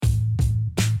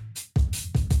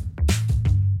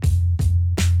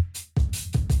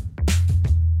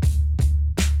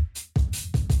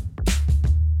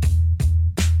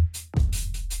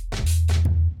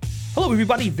Hello,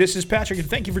 everybody. This is Patrick, and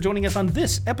thank you for joining us on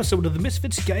this episode of the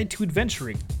Misfits Guide to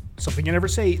Adventuring. Something I never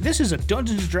say, this is a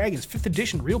Dungeons & Dragons 5th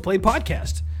edition real play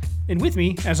podcast. And with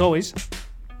me, as always,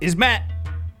 is Matt.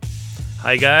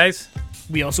 Hi, guys.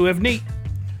 We also have Nate.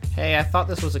 Hey, I thought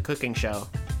this was a cooking show.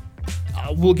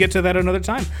 We'll get to that another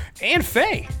time. And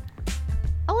Faye.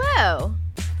 Hello.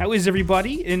 How is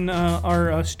everybody in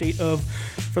our state of,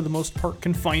 for the most part,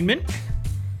 confinement?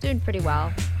 Doing pretty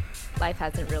well. Life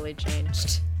hasn't really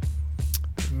changed.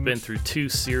 Been through two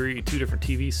different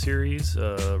TV series,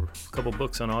 a couple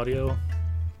books on audio.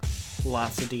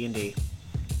 Lots of D&D.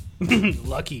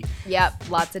 Lucky. Yep,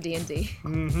 lots of D&D.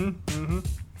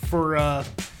 For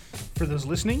those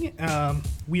listening,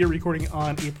 we are recording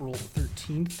on April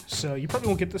 13th, so you probably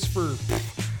won't get this for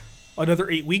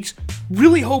another 8 weeks.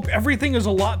 Really hope everything is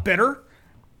a lot better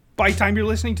by the time you're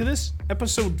listening to this.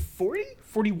 Episode 40?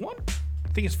 41? I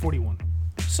think it's 41.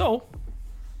 So,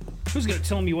 who's going to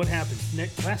tell me what happened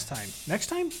last time? Next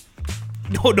time?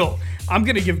 No. I'm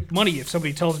going to give money if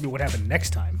somebody tells me what happened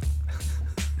next time.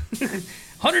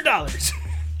 $100.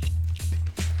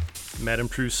 Madame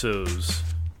Trousseau's.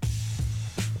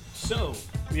 So,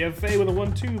 we have Faye with a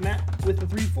 1-2, Matt with a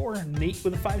 3-4, Nate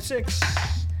with a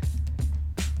 5-6.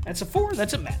 That's a 4,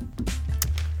 that's a Matt.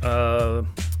 I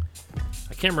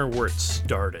can't remember where it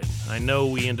started. I know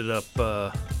we ended up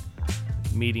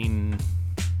meeting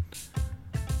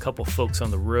a couple folks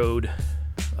on the road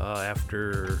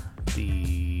after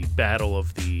the battle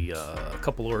of the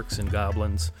couple orcs and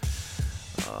goblins.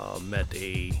 Met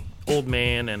a old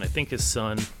man and I think his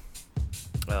son.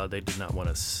 They did not want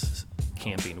us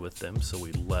camping with them, so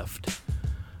we left.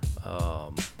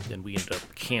 Then we ended up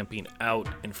camping out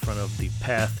in front of the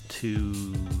path to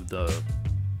the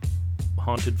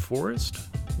haunted forest,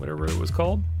 whatever it was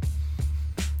called.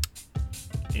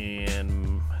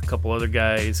 And a couple other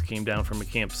guys came down from a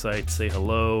campsite to say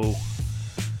hello.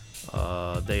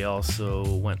 They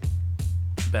also went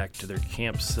back to their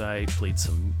campsite, we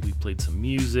played some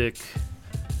music,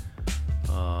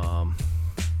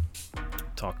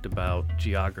 talked about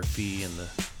geography in the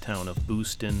town of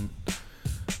Booston,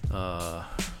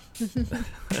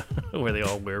 where they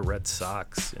all wear red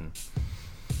socks and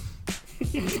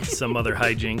some other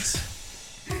hijinks.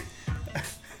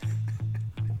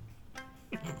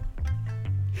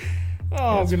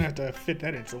 Oh, I'm gonna have to fit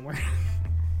that in somewhere.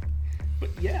 But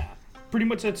yeah, pretty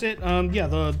much that's it.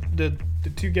 The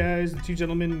two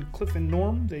gentlemen, Cliff and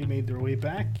Norm, they made their way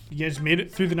back. You guys made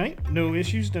it through the night. No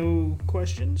issues, no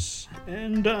questions.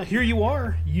 And here you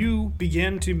are. You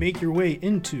began to make your way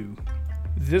into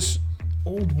this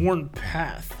old worn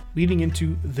path leading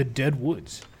into the Dead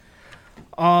Woods.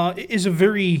 It is a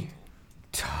very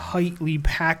tightly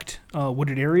packed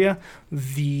wooded area.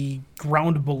 The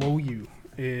ground below you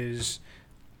is...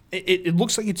 It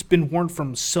looks like it's been worn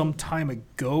from some time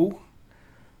ago.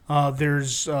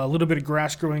 There's a little bit of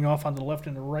grass growing off on the left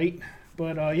and the right.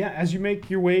 But as you make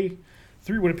your way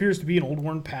through what appears to be an old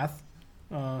worn path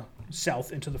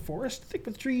south into the forest, thick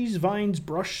with trees, vines,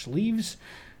 brush, leaves.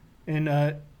 And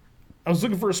I was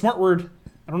looking for a smart word.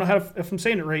 I don't know if I'm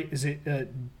saying it right. Is it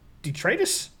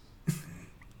detritus?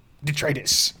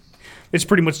 Detritus. It's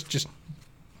pretty much just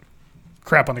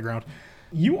crap on the ground.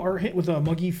 You are hit with a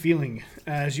muggy feeling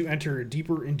as you enter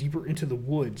deeper and deeper into the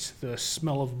woods. The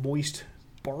smell of moist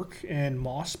bark and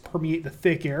moss permeate the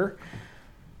thick air.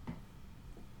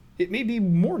 It may be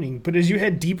morning, but as you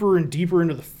head deeper and deeper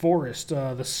into the forest,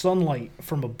 the sunlight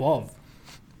from above,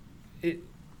 it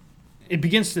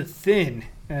begins to thin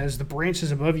as the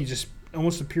branches above you just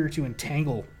almost appear to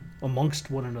entangle amongst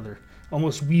one another,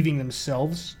 almost weaving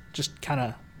themselves, just kind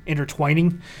of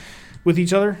intertwining with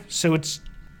each other. So it's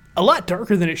a lot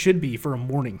darker than it should be for a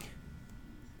morning,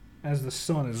 as the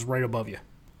sun is right above you.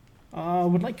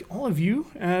 Would like all of you,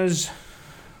 as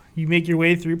you make your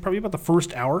way through probably about the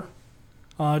first hour,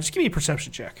 just give me a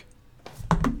perception check.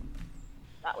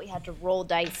 Thought we had to roll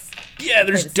dice. Yeah,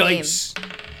 there's dice.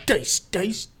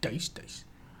 Dice.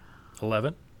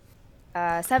 11.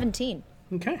 17.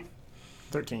 Okay.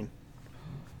 13.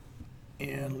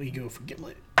 And let me go for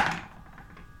Gimlet.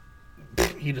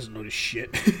 He doesn't notice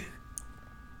shit.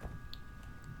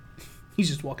 He's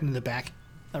just walking in the back.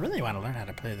 I really want to learn how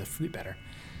to play the flute better.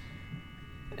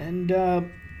 And,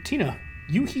 Tina,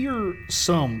 you hear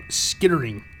some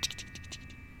skittering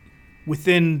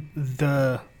within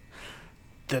the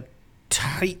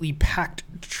tightly packed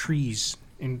trees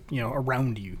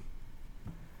around you.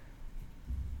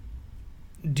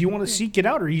 Do you want to seek it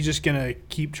out, or are you just going to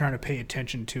keep trying to pay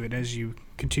attention to it as you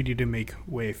continue to make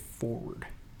way forward?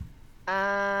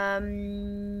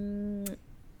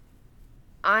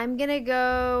 I'm gonna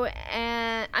go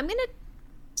and I'm gonna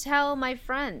tell my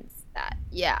friends that.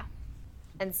 Yeah.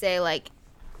 And say, like,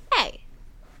 hey,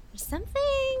 there's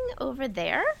something over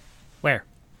there? Where?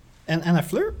 And a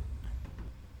flirt?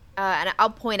 And I'll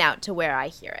point out to where I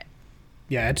hear it.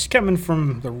 Yeah, it's coming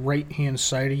from the right-hand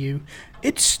side of you.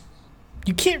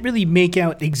 You can't really make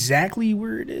out exactly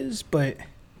where it is, but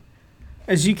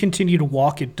as you continue to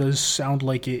walk, it does sound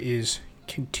like it is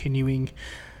continuing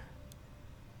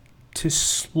to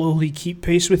slowly keep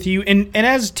pace with you. And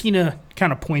as Tina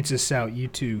kind of points this out, you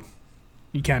too,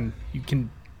 you can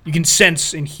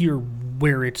sense and hear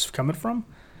where it's coming from.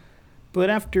 But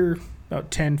after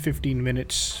about 10, 15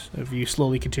 minutes of you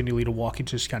slowly continuing to walk, it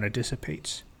just kind of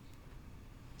dissipates.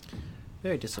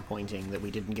 Very disappointing that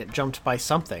we didn't get jumped by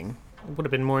something. It would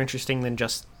have been more interesting than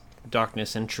just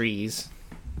darkness and trees.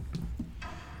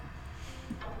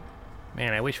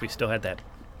 Man, I wish we still had that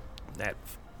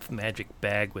magic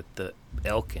bag with the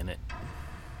elk in it.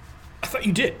 I thought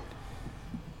you did.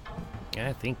 Yeah,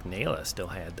 I think Nayla still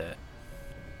had that.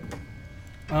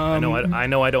 Um, I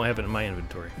know I don't have it in my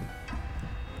inventory.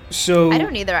 So I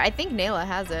don't either. I think Nayla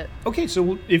has it. Okay,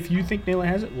 so if you think Nayla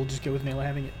has it, we'll just go with Nayla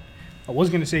having it. I was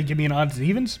going to say give me an odds and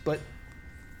evens, but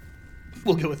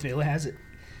we'll go with Nayla has it.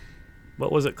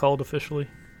 What was it called officially?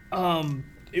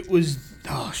 It was,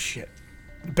 oh shit.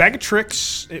 Bag of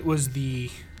Tricks, it was the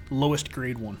lowest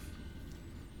grade one.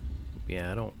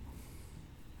 Yeah, I don't.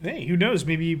 Hey, who knows?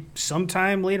 Maybe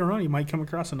sometime later on you might come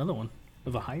across another one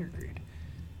of a higher grade.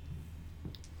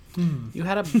 You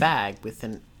had a bag with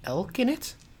an elk in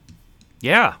it?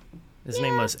 Yeah, his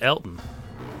name was Elton.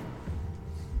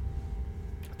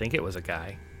 I think it was a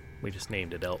guy. We just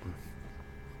named it Elton.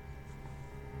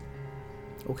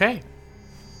 Okay.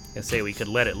 I say we could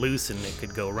let it loose and it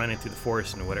could go running through the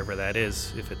forest and whatever that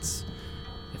is. If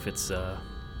it's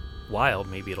wild,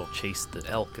 maybe it'll chase the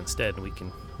elk instead, and we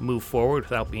can move forward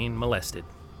without being molested.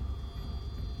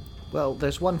 Well,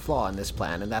 there's one flaw in this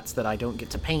plan, and that's that I don't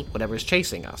get to paint whatever's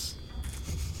chasing us.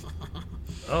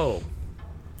 Oh,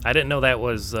 I didn't know that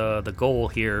was the goal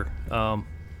here.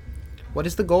 What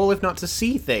is the goal if not to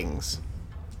see things?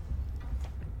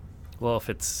 Well, if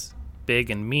it's big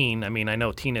and mean, I mean, I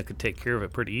know Tina could take care of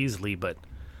it pretty easily, but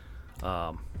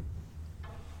I'd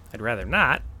rather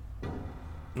not.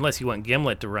 Unless you want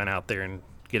Gimlet to run out there and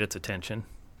get its attention.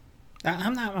 No.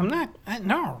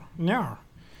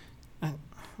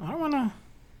 I don't want to.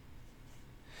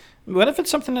 What if it's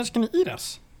something that's going to eat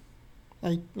us?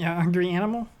 Like a hungry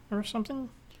animal or something?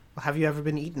 Have you ever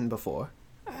been eaten before?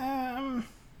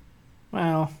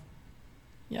 Well,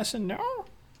 yes and no.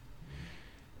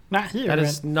 Not here. That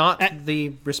is not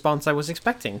the response I was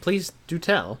expecting. Please do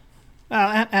tell.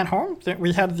 At home,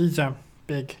 we had these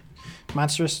big,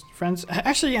 monstrous friends.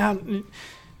 Actually,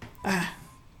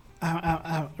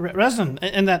 Resin,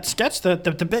 in that sketch,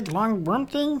 the big long worm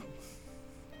thing.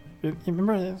 You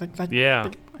remember? Yeah,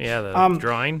 big, the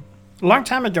drawing. A long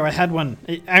time ago, I had one.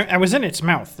 I was in its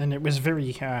mouth, and it was very,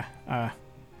 it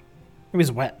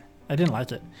was wet. I didn't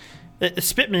like it. It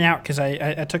spit me out because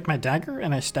I took my dagger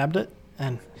and I stabbed it,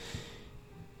 and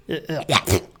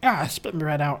it spit me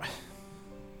right out.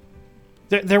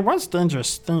 There was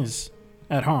dangerous things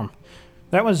at home.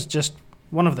 That was just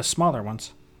one of the smaller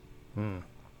ones.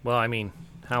 Well, I mean,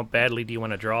 how badly do you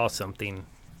want to draw something,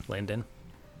 Lyndon?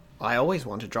 I always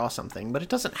want to draw something, but it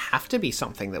doesn't have to be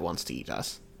something that wants to eat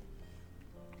us.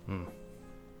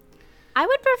 I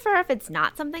would prefer if it's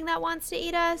not something that wants to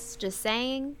eat us, just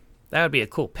saying. That would be a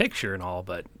cool picture and all,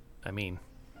 but, I mean,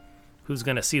 who's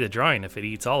going to see the drawing if it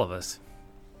eats all of us?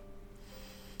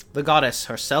 The goddess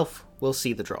herself will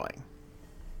see the drawing.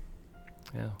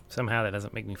 Yeah, somehow that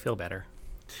doesn't make me feel better.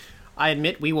 I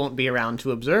admit we won't be around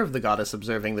to observe the goddess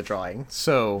observing the drawing,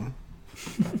 so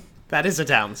that is a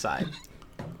downside.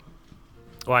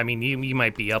 Well, I mean, you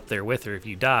might be up there with her if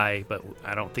you die, but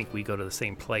I don't think we go to the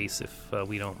same place if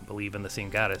we don't believe in the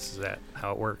same goddess. Is that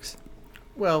how it works?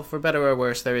 Well, for better or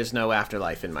worse, there is no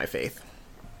afterlife in my faith.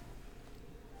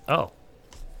 Oh.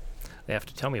 They have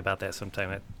to tell me about that sometime.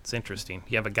 That's interesting.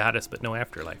 You have a goddess, but no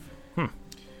afterlife.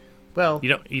 Well,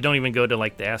 You don't even go to,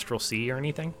 like, the astral sea or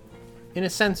anything? in a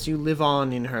sense, you live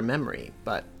on in her memory,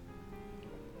 but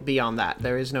beyond that,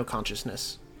 there is no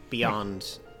consciousness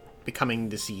beyond becoming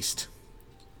deceased.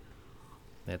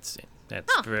 That's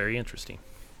very interesting.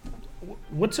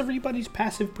 What's everybody's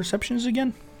passive perceptions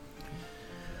again?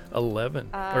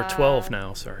 11 or 12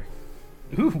 now. Sorry.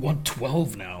 Ooh,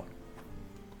 112 now.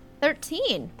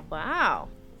 13. Wow.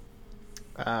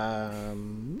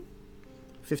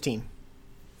 15.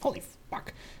 Holy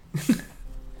fuck.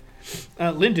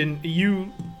 Lyndon,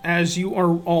 as you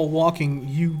are all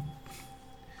walking,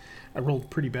 I rolled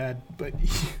pretty bad, but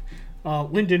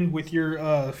Lyndon, with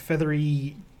your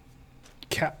feathery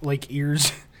cat-like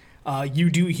ears,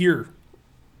 you do hear,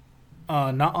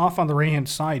 not off on the right-hand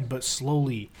side, but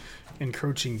slowly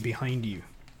encroaching behind you,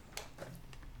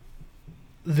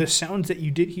 the sounds that you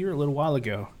did hear a little while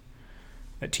ago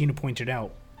that Tina pointed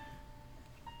out,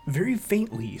 very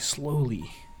faintly,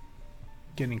 slowly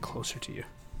getting closer to you.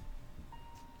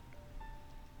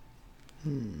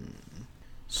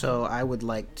 So I would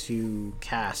like to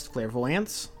cast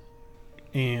Clairvoyance.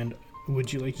 And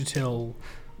would you like to tell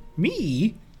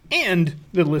me and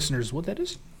the listeners what that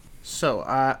is? So,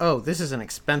 this is an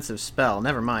expensive spell.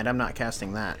 Never mind, I'm not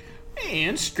casting that.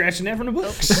 And scratching that from the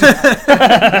books.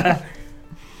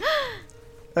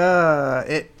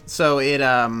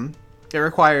 It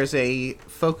requires a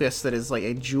focus that is like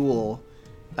a jewel,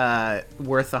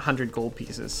 worth 100 gold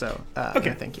pieces. So, Okay.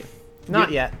 yeah, thank you.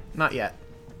 Not yet.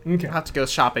 Okay. I'll have to go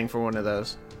shopping for one of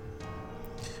those.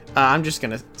 I'll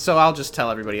just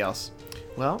tell everybody else.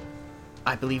 Well,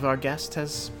 I believe our guest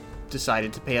has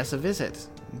decided to pay us a visit.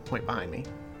 Point behind me.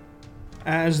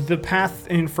 As the path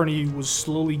in front of you was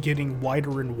slowly getting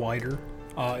wider and wider,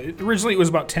 originally it was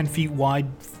about 10 feet wide,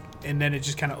 and then it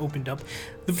just kind of opened up.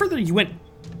 The further you went,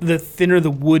 the thinner the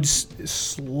woods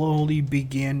slowly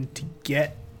began to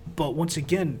get, but once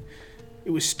again,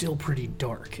 it was still pretty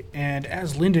dark. And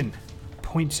as Lyndon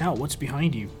points out what's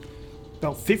behind you,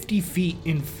 about 50 feet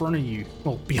in front of you,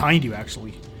 well, behind you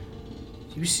actually,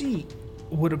 you see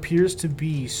what appears to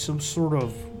be some sort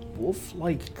of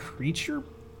wolf-like creature,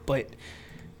 but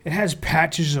it has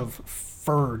patches of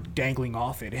fur dangling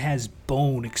off it. It has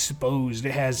bone exposed.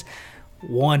 It has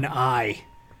one eye.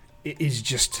 It is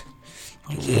just...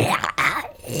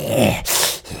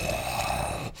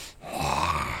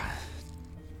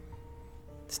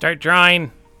 Start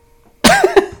drawing.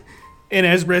 And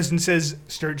as Resin says,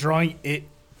 start drawing, it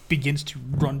begins to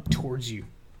run towards you.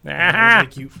 Ah!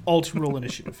 Like you all to roll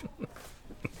initiative.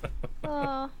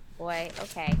 Oh, boy.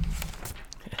 Okay.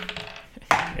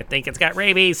 I think it's got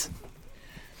rabies.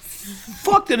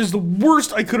 Fuck, that is the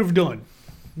worst I could have done.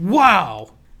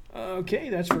 Wow. Okay,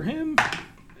 that's for him.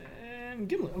 And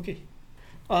Gimlet, okay.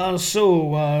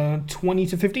 20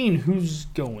 to 15, who's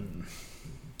going?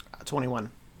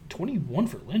 21. 21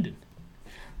 for Lyndon.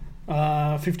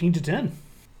 15 to 10.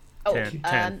 Oh,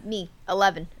 10. Me.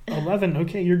 11. 11,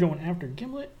 okay, you're going after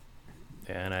Gimlet.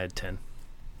 Yeah, and I had 10.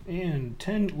 And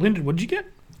 10, Lyndon, what did you get?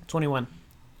 21.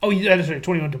 Oh, yeah, that's right,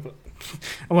 21 to...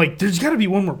 I'm like, there's got to be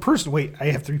one more person. Wait, I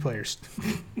have 3 players.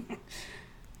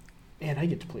 And I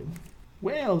get to play one.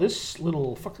 Well, this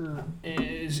little fucker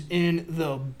is in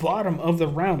the bottom of the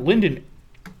round. Lyndon,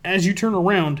 as you turn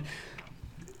around,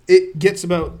 it gets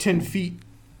about 10 feet.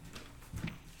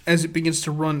 As it begins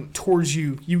to run towards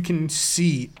you, you can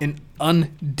see an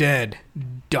undead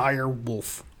dire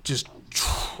wolf just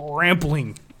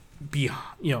trampling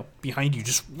behind you,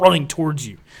 just running towards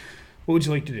you. What would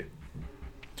you like to do?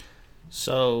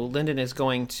 So Lyndon is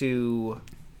going to...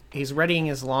 He's readying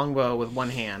his longbow with one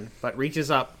hand, but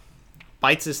reaches up,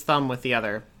 bites his thumb with the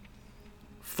other,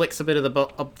 flicks a bit of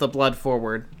the blood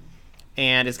forward,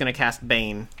 and is going to cast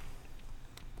Bane.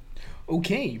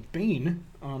 Okay, Bane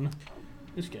on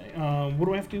this guy. What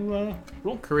do I have to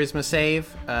roll? Charisma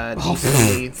save,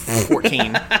 DC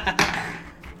 14.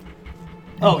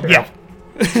 Oh, yeah.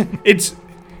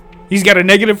 He's got a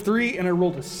 -3, and I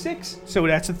rolled a 6, so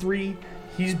that's a 3.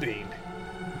 He's Bane.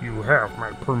 You have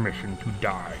my permission to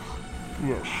die.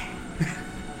 Yes.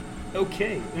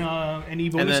 Okay, any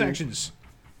bonus then- actions?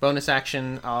 Bonus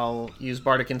action, I'll use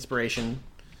Bardic Inspiration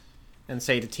and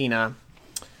say to Tina,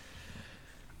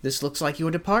 "This looks like your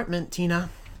department, Tina."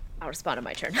 I'll respond on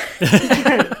my turn.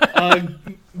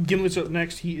 Gimlet's up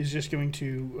next. He is just going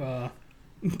to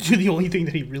do the only thing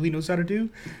that he really knows how to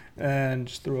do, and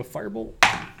just throw a firebolt.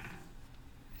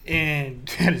 And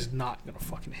that is not going to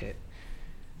fucking hit.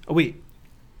 Oh, wait.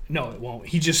 No, it won't.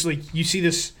 He just, you see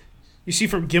this... You see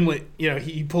from Gimlet,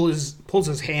 he pulls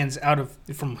his hands out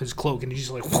from his cloak, and he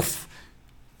just whoof,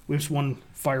 whips one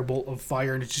firebolt of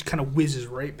fire, and it just kind of whizzes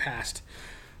right past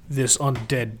this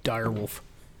undead direwolf.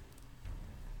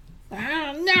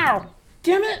 No!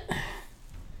 Damn it!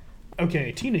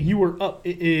 Okay, Tina, you are up.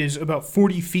 It is about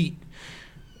 40 feet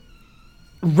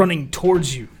running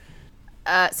towards you.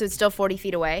 So it's still 40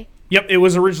 feet away? Yep, it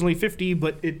was originally 50,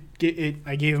 but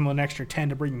I gave him an extra 10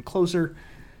 to bring him closer,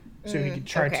 so he could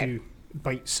try to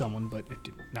bite someone, but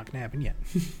not going to happen yet.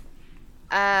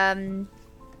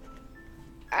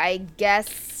 I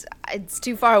guess it's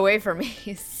too far away from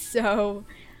me, so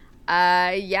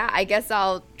yeah, I guess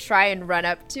I'll try and run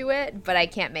up to it, but I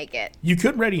can't make it. You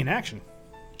could ready an action.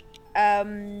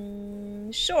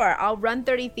 Sure. I'll run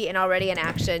 30 feet and I'll ready an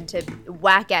action to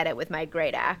whack at it with my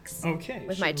great axe. Okay.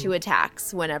 With my 2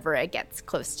 attacks whenever it gets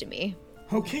close to me.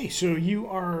 Okay, so you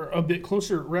are a bit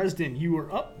closer. Resden, you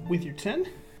are up with your 10.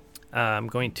 I'm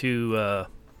going to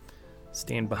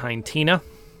stand behind Tina.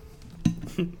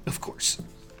 Of course.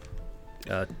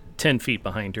 10 feet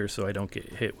behind her so I don't get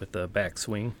hit with the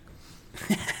backswing.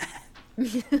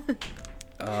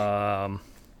 And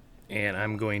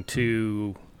I'm going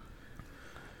to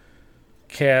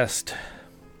cast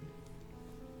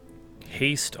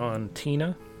haste on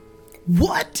Tina.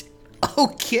 What?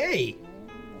 Okay.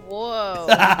 Whoa.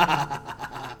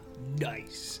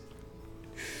 Nice.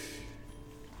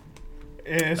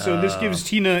 And so this gives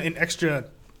Tina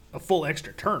a full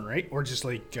extra turn, right? Or just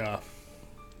like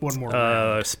one more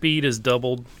round? Speed is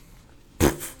doubled.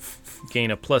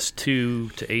 Gain a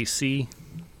 +2 to AC.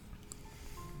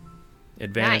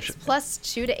 Advantage. Nice.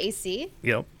 +2 to AC?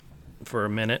 Yep. For a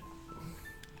minute.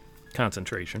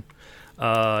 Concentration.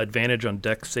 Advantage on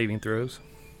dex saving throws.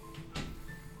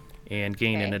 And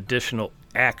gain an additional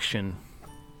action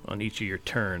on each of your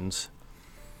turns.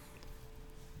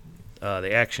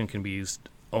 The action can be used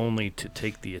only to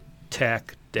take the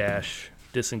attack, dash,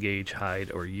 disengage,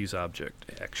 hide, or use object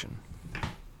action.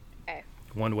 Okay.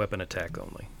 One weapon attack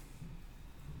only.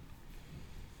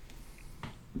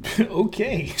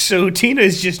 Okay, so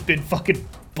Tina's just been fucking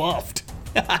buffed.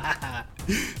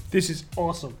 This is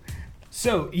awesome.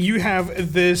 So you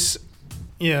have this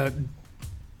undead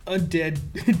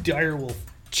direwolf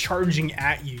charging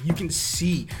at you. You can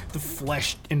see the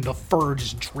flesh and the fur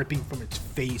just dripping from its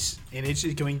face, and it's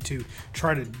just going to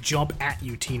try to jump at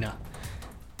you, Tina.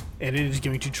 And it is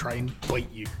going to try and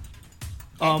bite you.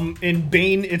 In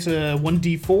Bane, it's a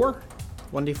 1d4.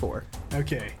 1d4.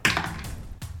 Okay.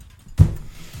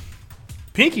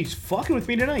 Pinky's fucking with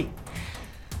me tonight.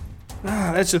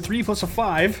 That's a 3 plus a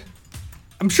 5.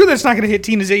 I'm sure that's not going to hit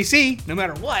Tina's AC, no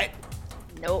matter what.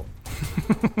 Nope.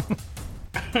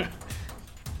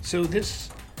 So this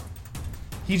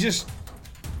direwolf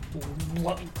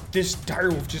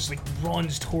just like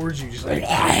runs towards you, just like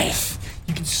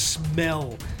you can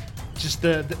smell just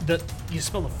you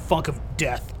smell the funk of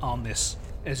death on this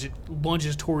as it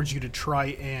lunges towards you to try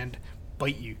and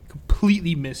bite you.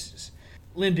 Completely misses.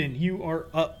 Lyndon, you are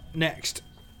up next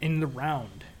in the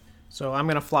round. So I'm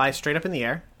going to fly straight up in the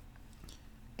air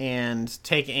and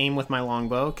take aim with my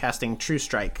longbow, casting True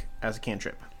Strike as a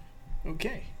cantrip.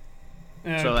 Okay.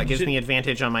 So that gives me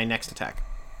advantage on my next attack.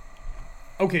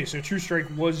 Okay, so True Strike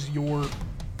was your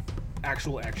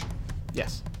actual action.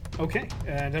 Yes. Okay,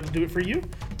 that'll do it for you.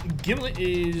 Gimlet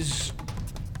is...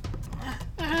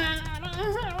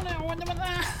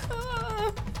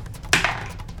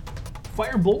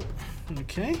 Firebolt.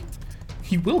 Okay.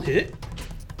 He will hit.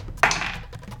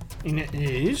 And it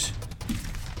is...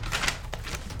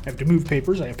 I have to move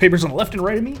papers. I have papers on the left and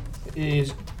right of me. It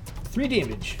is 3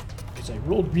 damage. Because I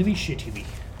rolled really shittily.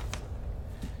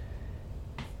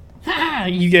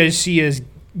 You guys see as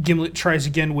Gimlet tries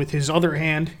again with his other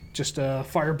hand. Just a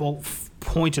firebolt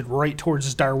pointed right towards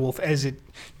his direwolf as it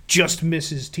just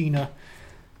misses Tina.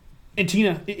 And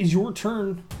Tina, it is your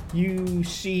turn. You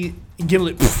see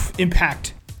Gimlet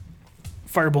impact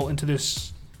firebolt into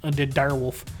this undead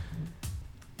direwolf.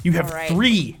 You have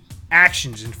 3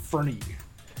 actions in front of you.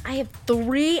 I have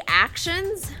 3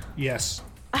 actions? Yes.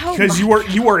 Oh, because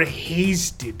you are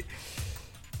hasted.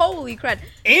 Holy crud.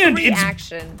 And 3 it's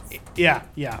actions. Yeah.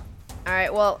 All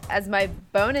right, well, as my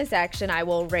bonus action, I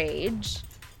will rage.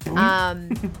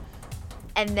 And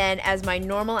then as my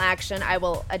normal action, I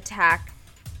will attack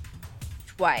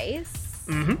twice.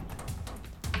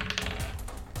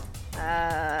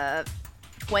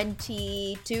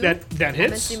 22. That hits.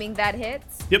 I'm assuming that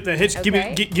hits. Yep, that hits.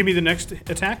 Okay. Give me the next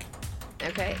attack.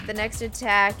 Okay, the next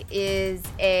attack is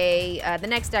a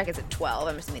 12.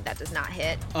 I'm assuming that does not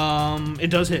hit. It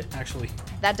does hit, actually.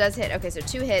 That does hit. Okay, so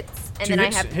 2 hits. And 2 then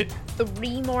hits, I have hit.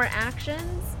 3 more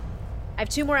actions. I have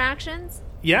 2 more actions.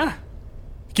 Yeah.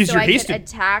 Because So you're I hasted.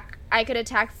 could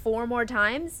attack 4 more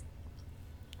times.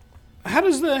 How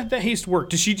does the haste work?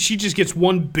 Does she just gets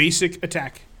 1 basic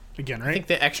attack again, I right? think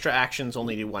the extra actions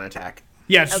only do 1 attack.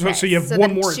 Yeah, Okay, so you have 1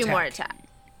 then more 2 attack. more attack.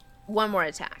 1 more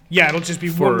attack. Yeah, it'll just be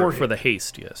 1 more For hit. the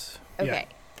haste, yes. Okay.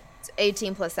 So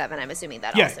 18 plus 7, I'm assuming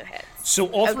that Yeah. also hits. So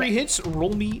all 3 Okay. hits,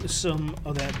 roll me some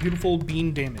of that beautiful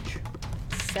bean damage.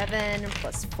 7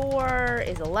 plus 4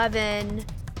 is 11.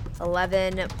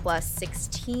 11 plus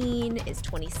 16 is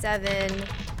 27.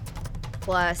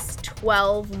 Plus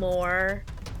 12 more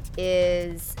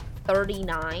is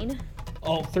 39.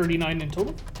 All 39 in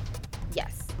total?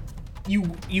 Yes.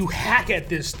 You hack at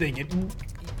this thing.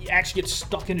 axe gets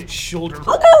stuck in its shoulder.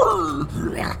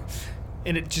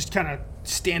 And it just kind of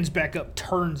stands back up,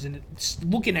 turns, and it's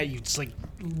looking at you. It's like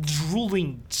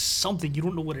drooling something. You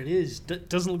don't know what it is.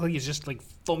 Doesn't look like it's just like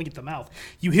foaming at the mouth.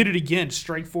 You hit it again,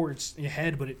 strike for its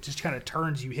head, but it just kind of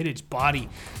turns. You hit its body,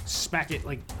 smack it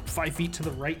like 5 feet to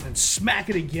the right, and then smack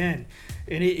it again.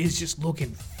 And it is just looking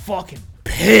fucking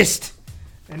pissed.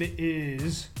 And it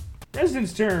is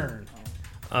Resident's turn.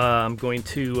 I'm going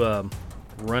to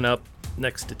run up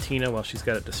next to Tina while she's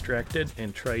got it distracted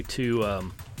and try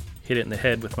to hit it in the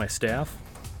head with my staff.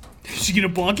 Is she gonna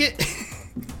bonk it?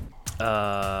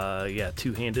 Yeah,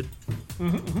 two-handed.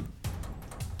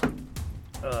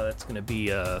 That's gonna be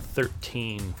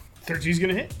 13. 13's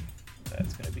gonna hit.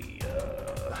 That's gonna be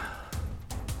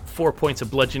 4 points of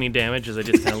bludgeoning damage as I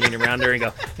just kind of lean around her and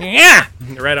go, yeah,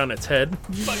 right on its head.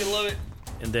 Fucking love it.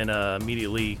 And then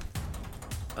immediately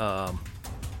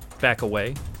back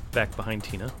away, back behind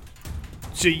Tina.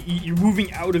 So you're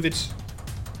moving out of its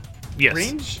Yes.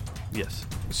 range? Yes.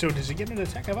 So does it get an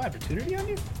attack of opportunity on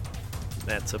you?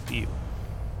 That's up to you.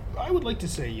 I would like to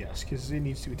say yes, because it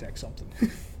needs to attack something.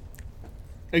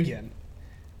 Again.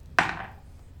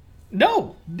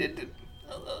 No!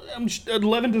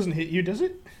 11 doesn't hit you, does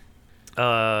it?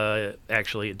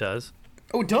 Actually, it does.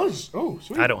 Oh, it does. Oh,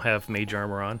 sweet. I don't have mage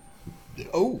armor on.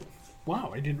 Oh,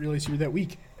 wow. I didn't realize you were that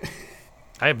weak.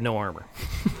 I have no armor.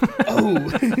 Oh,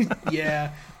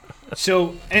 yeah.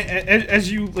 So as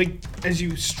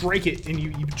you strike it and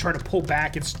you try to pull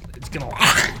back, it's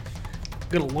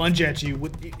gonna lunge at you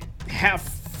with half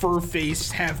fur face,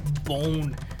 half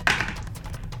bone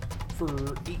for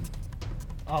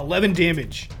 11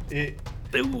 damage.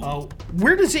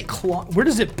 Where does it Where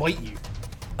does it bite you?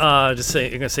 I'm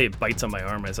gonna say it bites on my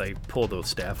arm as I pull the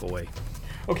staff away.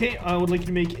 Okay, I would like you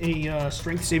to make a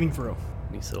strength saving throw.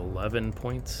 You said 11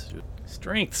 points.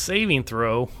 Strength saving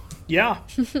throw. Yeah.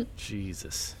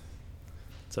 Jesus.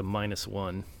 It's a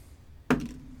 -1.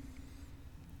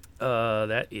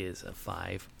 That is a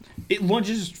 5. It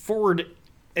lunges forward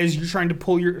as you're trying to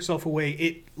pull yourself away.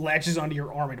 It latches onto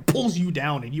your arm and it pulls you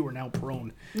down, and you are now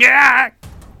prone. Yeah.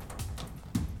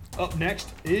 Up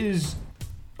next is...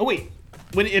 Oh, wait.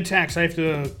 When it attacks, I have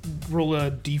to roll a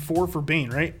d4 for Bane,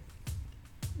 right?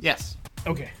 Yes.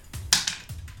 Okay.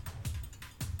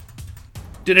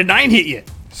 Did a 9 hit you?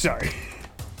 Sorry.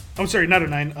 I'm sorry, not a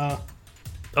 9.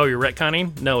 Oh, you're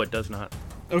retconning? No, it does not.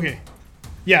 Okay.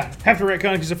 Yeah, have to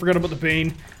retcon because I forgot about the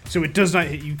Bane. So it does not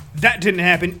hit you. That didn't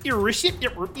happen.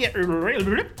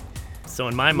 So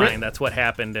in my mind, that's what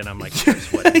happened, and I'm like,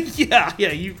 sweating. yeah.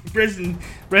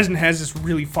 Resin has this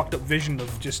really fucked up vision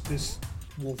of just this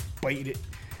wolf bite it.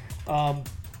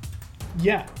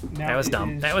 Yeah. Now That was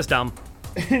dumb. That was dumb.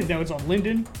 Now it's on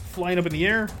Lyndon, flying up in the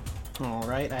air. All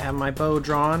right, I have my bow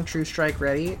drawn, true strike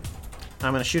ready.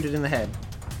 I'm gonna shoot it in the head.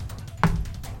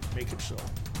 Make it so.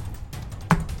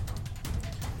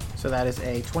 So that is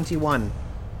a 21.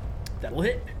 That'll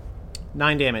hit.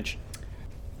 9 damage.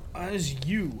 As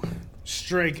you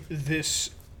strike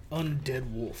this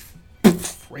undead wolf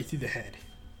right through the head,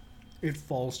 it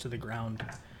falls to the ground.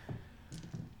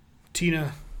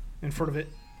 Tina in front of it,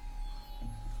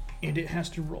 and it has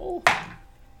to roll.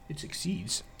 It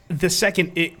succeeds. The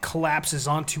second it collapses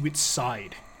onto its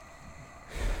side.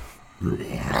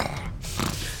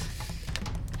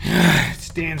 It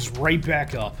stands right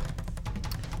back up.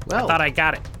 Well, Thought I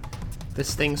got it.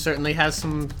 this thing certainly has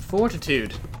some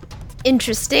fortitude.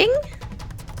 Interesting.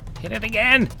 Hit it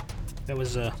again. That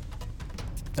was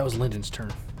Lyndon's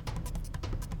turn.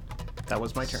 That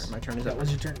was my turn. My turn is That over.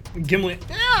 was your turn. Gimlet.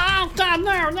 Oh, God,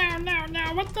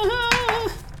 no, what the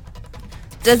hell?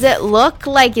 Does it look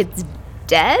like it's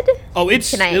dead? Oh,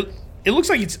 Can I- it looks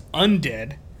like it's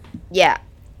undead, Yeah.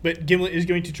 but Gimlet is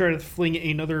going to try to fling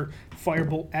another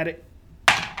firebolt at it.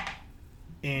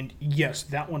 And yes,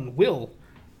 that one will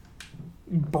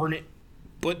burn it.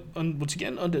 But once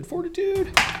again, undead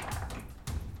fortitude.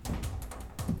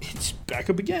 It's back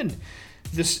up again.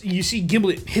 You see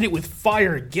Gimlet hit it with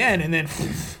fire again, and then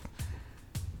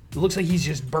it looks like he's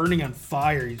just burning on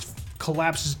fire. He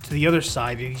collapses to the other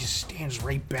side, and he just stands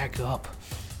right back up.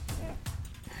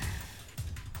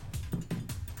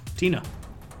 Tina.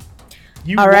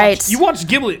 All right. You watched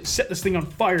Gimlet set this thing on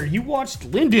fire. You watched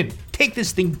Lyndon take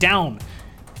this thing down.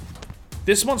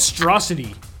 This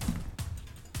monstrosity.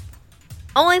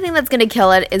 Only thing that's going to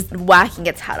kill it is whacking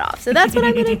its head off. So that's what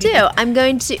I'm going to do.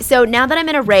 So now that I'm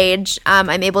in a rage, I'm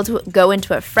able to go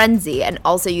into a frenzy and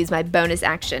also use my bonus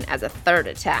action as a third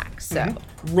attack. So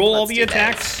Roll all let's the do this.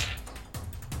 attacks.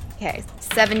 Okay,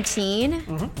 17,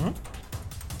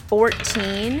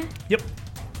 14, Yep.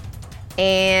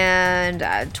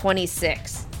 and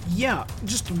 26. Yeah,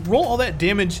 just roll all that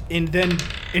damage and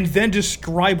then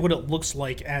describe what it looks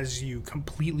like as you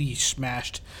completely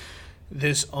smashed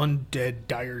this undead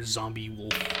dire zombie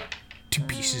wolf to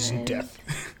pieces in death.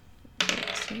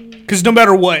 Because no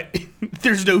matter what,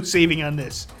 there's no saving on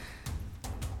this.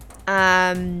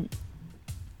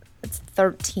 It's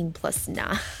 13 plus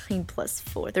 9 plus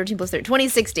 4. 13 plus 3.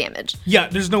 26 damage. Yeah,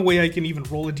 there's no way I can even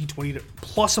roll a d20 to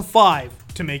plus a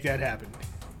 5 to make that happen.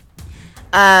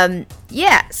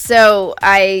 Yeah, so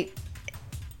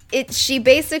she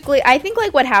basically, I think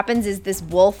like what happens is this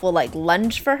wolf will like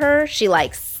lunge for her. She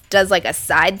like does like a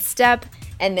sidestep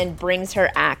and then brings her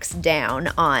axe down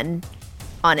on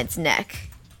its neck.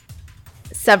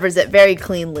 Severs it very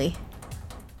cleanly.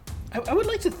 I would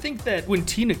like to think that when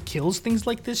Tina kills things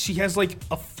like this, she has like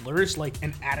a flourish, like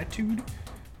an attitude.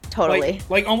 Totally.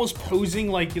 Like almost posing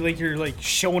like you're like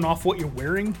showing off what you're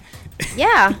wearing.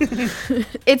 Yeah.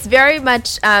 It's very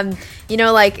much,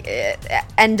 like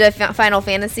end of Final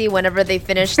Fantasy, whenever they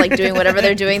finish like doing whatever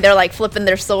they're doing, they're like flipping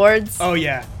their swords. Oh,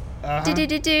 yeah.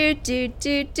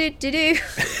 Do-do-do-do-do-do-do-do.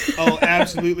 Oh,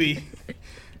 absolutely.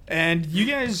 And you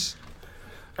guys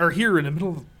are here in the middle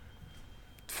of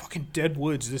fucking dead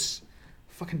woods. This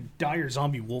fucking dire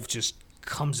zombie wolf just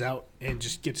comes out and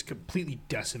just gets completely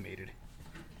decimated.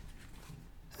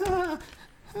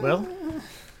 Well,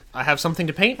 I have something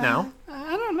to paint now.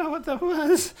 I don't know what that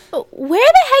was.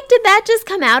 Where the heck did that just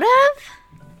come out of?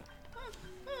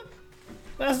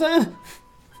 That's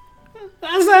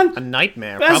A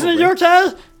nightmare, That's probably. your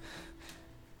case.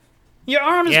 Your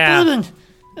arm is bleeding.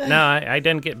 No, I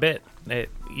didn't get bit.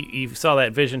 You saw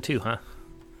that vision too, huh?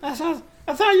 I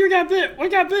thought you got bit.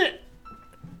 What got bit?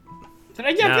 Did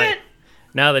I get bit?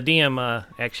 No, the DM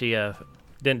actually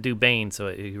didn't do Bane, so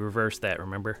he reversed that,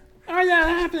 remember? Oh,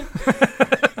 yeah, that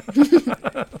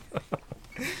happened.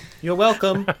 You're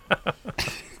welcome.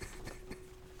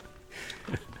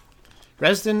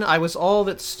 Resden, I was all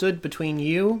that stood between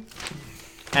you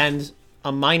and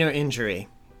a minor injury.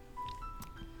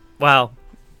 Well,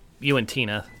 you and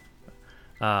Tina.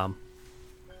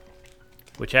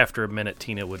 Which after a minute,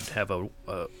 Tina would have a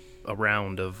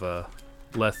round of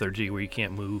lethargy where you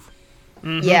can't move.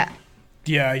 Mm-hmm. Yeah.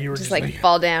 Yeah, you were just like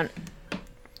fall down.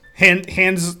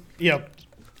 Hands,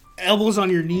 elbows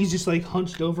on your knees, just like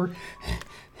hunched over.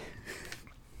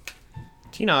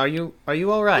 Tina, are you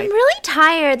all right? I'm really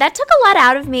tired. That took a lot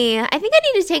out of me. I think I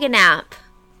need to take a nap.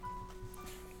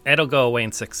 It'll go away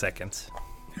in 6 seconds.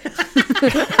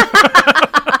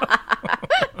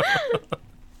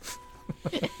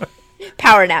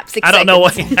 Power nap. 6 seconds.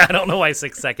 I don't know why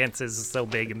 6 seconds is so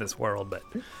big in this world, but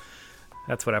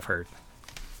that's what I've heard.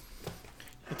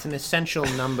 It's an essential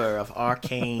number of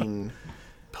arcane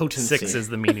potency. 6 is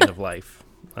the meaning of life.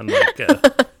 Unlike other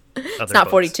it's not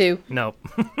books. 42. No,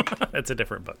 that's a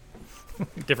different book,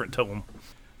 different tome.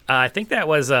 I think that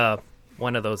was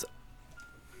one of those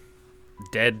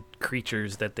dead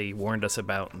creatures that they warned us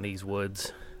about in these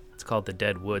woods. It's called the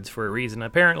Dead Woods for a reason,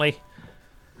 apparently.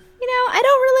 I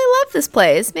don't really love this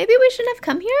place. Maybe we shouldn't have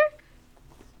come here.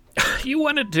 You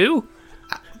wanted to?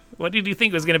 What did you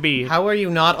think it was going to be? How are you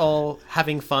not all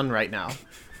having fun right now?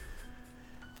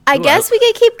 I guess we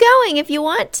could keep going if you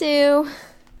want to.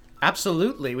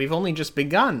 Absolutely. We've only just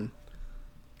begun.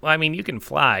 Well, I mean, you can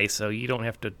fly, so you don't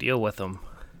have to deal with them.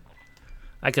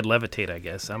 I could levitate, I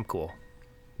guess. I'm cool.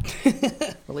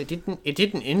 Well, it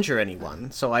didn't injure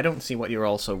anyone, so I don't see what you're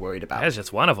all so worried about. That's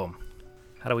just one of them.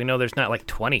 How do we know there's not like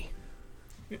 20?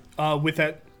 With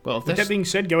that Well, with that being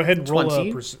said, go ahead and roll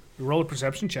 20? roll a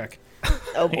perception check.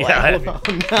 Oh boy. Yeah,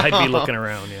 I'd be looking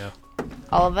around, yeah.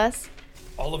 All of us?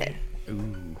 All of you.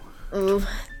 Ooh,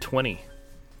 20.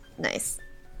 nice.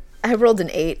 I rolled an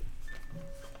 8.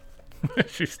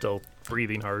 She's still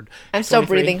breathing hard. I'm still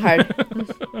 23. breathing hard.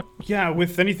 Yeah,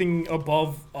 with anything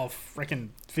above a frickin'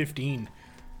 15.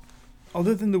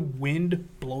 Other than the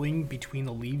wind blowing between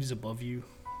the leaves above you,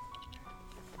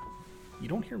 you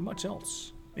don't hear much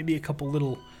else. Maybe a couple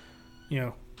little,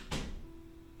 I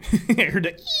heard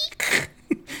a eek.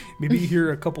 Maybe you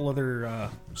hear a couple other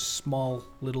small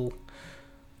little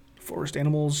forest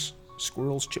animals,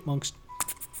 squirrels, chipmunks.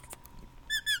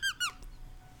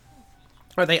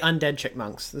 Are they undead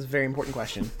chipmunks? This is a very important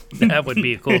question. That would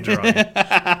be a cool drawing.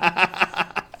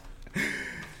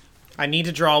 I need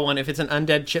to draw one. If it's an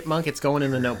undead chipmunk, it's going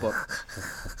in the notebook.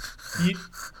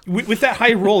 With that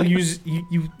high roll, you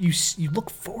look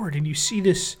forward and you see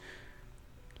this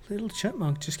little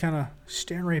chipmunk just kind of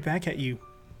staring right back at you,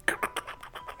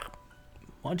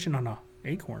 munching on a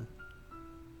acorn.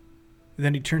 And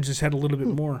then he turns his head a little bit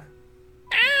more.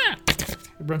 It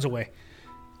runs away.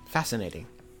 Fascinating.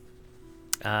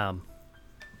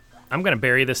 I'm gonna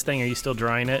bury this thing. Are you still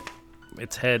drawing it?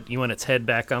 Its head. You want its head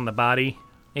back on the body?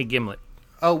 Hey, Gimlet.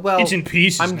 Oh, well, It's in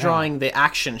pieces I'm now. drawing the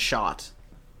action shot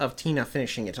of Tina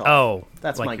finishing it off. Oh,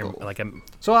 That's like my you're- goal. Like a.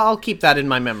 So I'll keep that in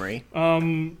my memory.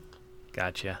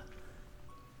 Gotcha.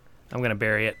 I'm gonna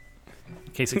bury it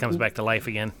in case it comes back to life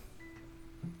again.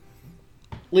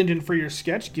 Lyndon, for your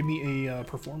sketch, give me a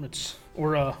performance.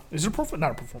 Or, is it a performance?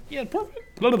 Not a performance. Yeah, performance.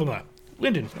 Blah, blah, blah, blah.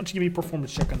 Lyndon, why don't you give me a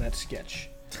performance check on that sketch?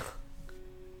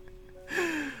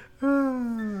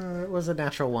 It was a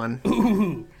natural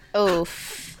one.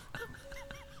 Oof.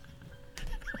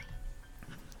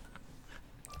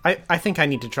 I think I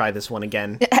need to try this one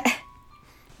again.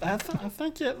 I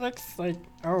think it looks like...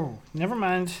 Oh, never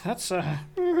mind. That's,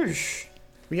 whoosh.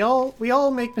 We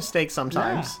all make mistakes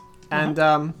sometimes. Yeah.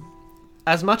 And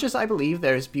as much as I believe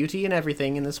there is beauty in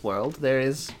everything in this world, there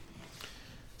is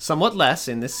somewhat less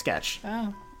in this sketch.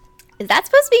 Oh. Is that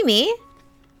supposed to be me?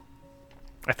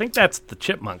 I think that's the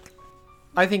chipmunk.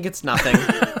 I think it's nothing.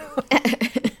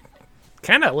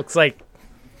 Kind of looks like.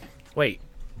 Wait,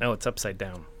 no, it's upside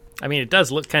down. I mean, it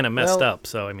does look kind of messed Well- up.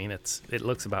 So I mean, it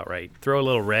looks about right. Throw a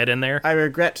little red in there. I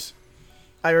regret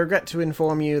to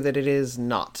inform you that it is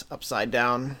not upside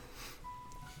down.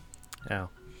 Oh.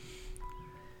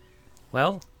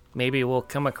 Well, maybe we'll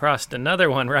come across another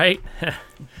one, right?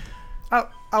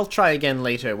 I'll try again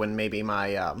later when maybe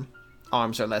my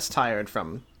arms are less tired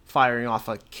from firing off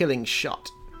a killing shot.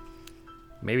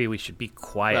 Maybe we should be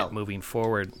quiet Well- moving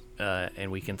forward,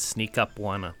 and we can sneak up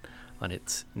one on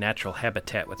its natural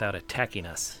habitat without attacking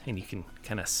us. And you can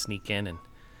kind of sneak in and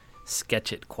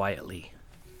sketch it quietly.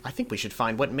 I think we should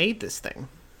find what made this thing.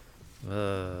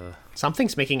 Oh,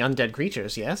 Something's making undead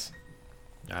creatures, yes?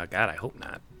 God, I hope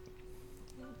not.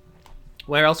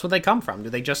 Where else would they come from? Do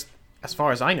they just, as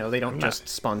far as I know, they don't not- just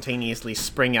spontaneously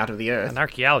spring out of the earth? An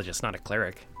archaeologist, not a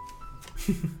cleric.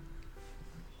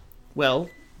 Well,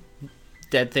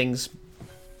 dead things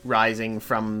rising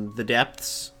from the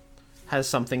depths has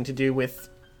something to do with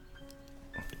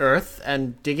earth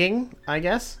and digging, I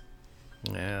guess?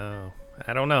 No,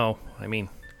 I don't know. I mean,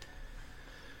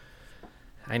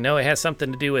 I know it has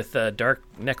something to do with dark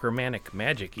necromantic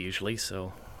magic usually,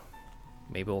 so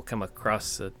maybe we'll come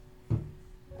across a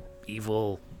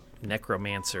evil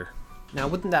necromancer. Now,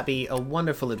 wouldn't that be a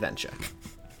wonderful adventure?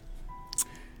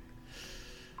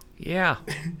 Yeah,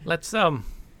 let's I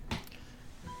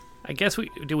guess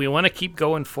do we want to keep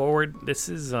going forward? This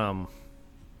is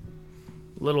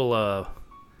little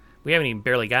we haven't even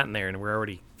barely gotten there and we're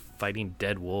already fighting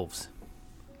dead wolves.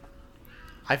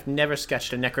 I've never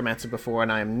sketched a necromancer before,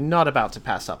 and I am not about to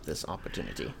pass up this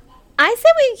opportunity. I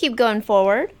said we could keep going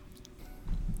forward.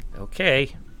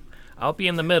 Okay, I'll be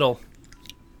in the middle.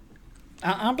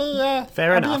 I'll be,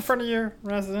 Fair I'll be in enough. front of you,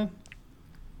 resident.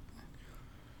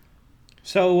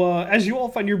 So, as you all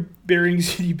find your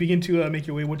bearings, you begin to make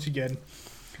your way once again.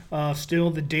 Still,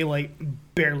 the daylight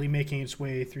barely making its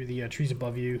way through the trees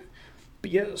above you.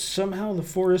 But yet, somehow, the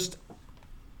forest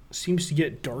seems to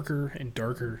get darker and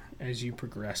darker as you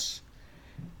progress.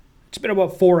 It's been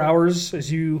about 4 hours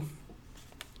as you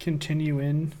continue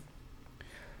in.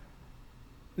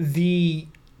 The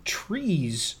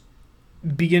trees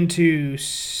begin to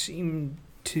seem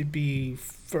to be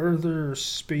further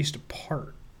spaced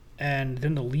apart, and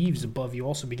then the leaves above you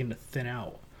also begin to thin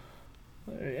out.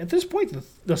 At this point,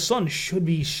 the sun should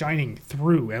be shining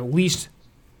through, at least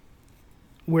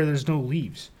where there's no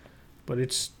leaves, but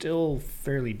it's still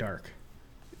fairly dark.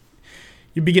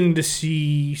 You're beginning to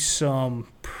see some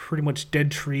pretty much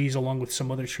dead trees along with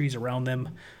some other trees around them,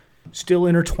 still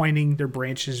intertwining their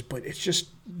branches, but it's just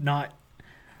not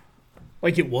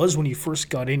like it was when you first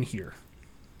got in here.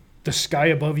 The sky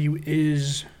above you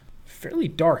is fairly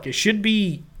dark. It should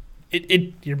be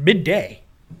you're midday.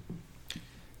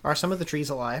 Are some of the trees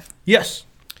alive? Yes.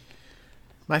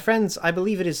 My friends, I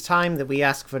believe it is time that we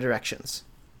ask for directions.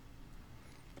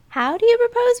 How do you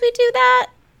propose we do that?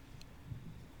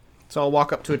 So I'll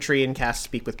walk up to a tree and cast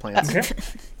Speak with Plants. Okay.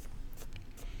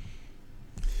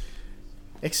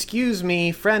 Excuse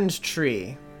me, friend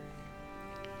tree.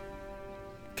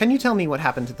 Can you tell me what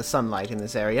happened to the sunlight in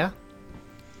this area?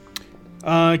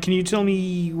 Can you tell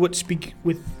me what Speak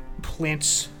with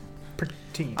Plants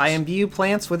pertains? I imbue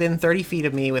plants within 30 feet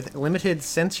of me with limited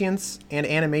sentience and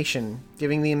animation,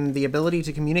 giving them the ability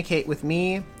to communicate with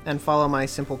me and follow my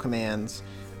simple commands.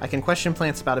 I can question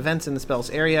plants about events in the spell's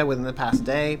area within the past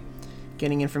day,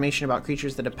 gaining information about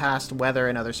creatures that have passed, weather,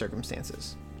 and other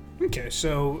circumstances. Okay,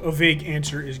 so a vague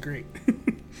answer is great.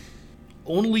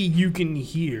 Only you can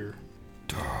hear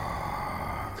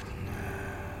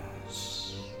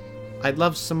I'd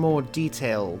love some more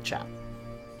detail, chap.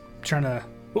 trying to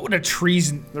What would a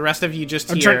tree's... The rest of you just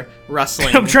I'm hear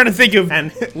rustling. I'm trying to think of...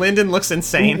 And Lyndon looks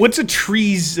insane. What's a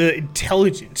tree's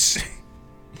intelligence?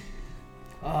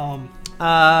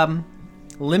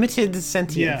 Limited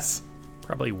sentience.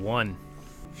 Probably 1.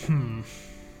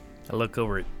 I look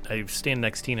over it. I stand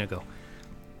next to Tina and go,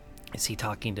 is he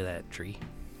talking to that tree?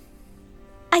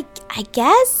 I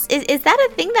guess? Is that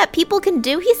a thing that people can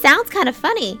do? He sounds kind of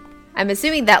funny. I'm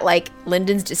assuming that, like,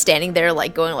 Lyndon's just standing there,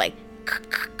 like, going, like...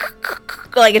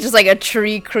 Like, it's just like a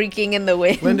tree creaking in the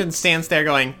wind. Lyndon stands there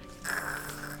going,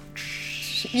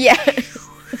 Yeah.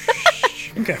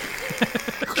 Okay.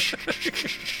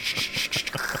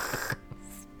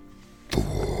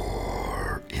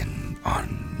 For in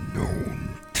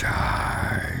unknown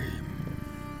time,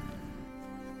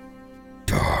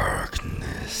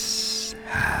 darkness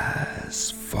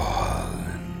has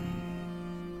fallen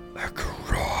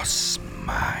across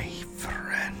my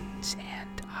friends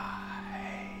and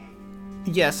I.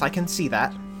 yes, I can see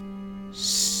that.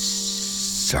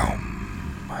 Some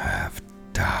have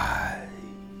died,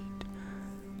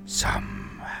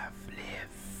 some have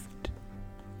lived.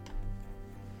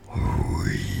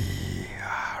 We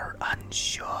are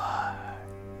unsure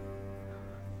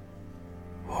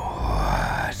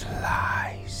what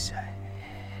lies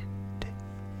ahead.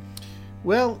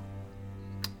 Well,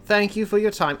 thank you for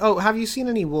your time. Oh, have you seen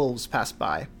any wolves pass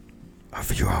by? A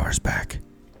few hours back.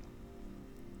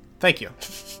 Thank you.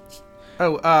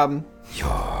 Oh, You're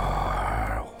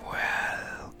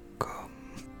welcome.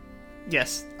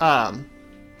 yes.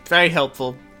 Very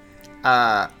helpful.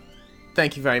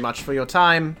 Thank you very much for your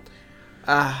time.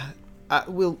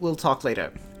 We'll talk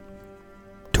later.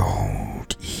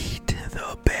 Don't eat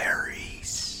the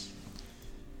berries.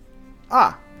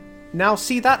 Ah, now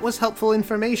see, that was helpful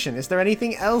information. Is there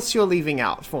anything else you're leaving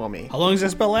out for me? How long does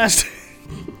that spell last?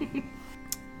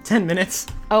 10 minutes.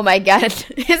 Oh my god.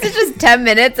 Is it just 10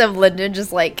 minutes of Lyndon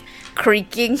just, like,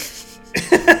 creaking? So,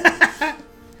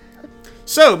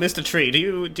 Mr. Tree, do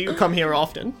you come here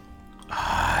often?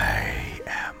 I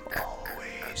am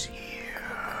always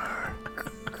here.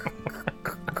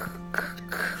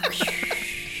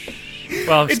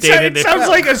 Well, It stated if, sounds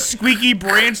like a squeaky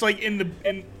branch, like,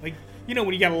 like, you know,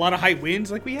 when you got a lot of high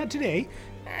winds, like we had today.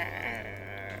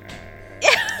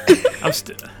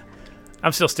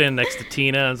 I'm still standing next to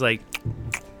Tina. I was like,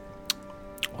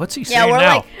 what's he Yeah, saying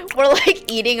now? we're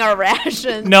like eating our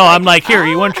rations. No, I'm like, here,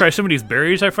 you want to try some of these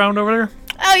berries I found over there?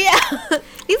 Oh yeah.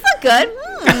 These look good.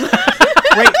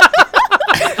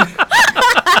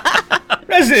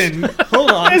 Resin!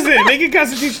 Hold on. Resin, make a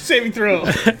constitution saving throw.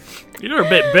 You're a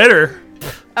bit bitter.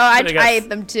 Oh, I I got- ate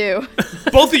them too.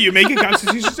 Both of you make a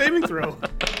constitution saving throw.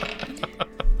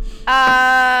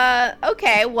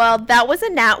 Okay, well, that was a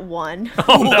nat 1.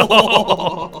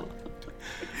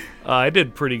 I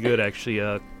did pretty good, actually.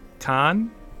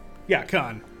 Con? Yeah,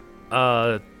 Con.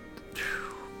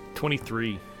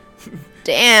 23.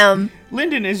 Damn.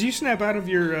 Lyndon, as you snap out of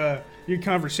your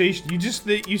conversation, you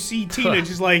see Tina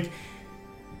just like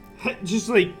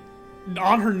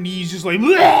on her knees, just like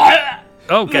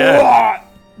Oh, God.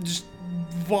 just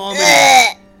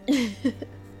vomiting.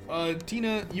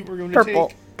 Tina, you were going to Purple.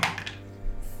 take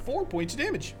 4 points of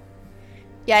damage.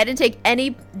 Yeah, I didn't take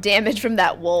any damage from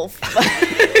that wolf.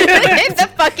 The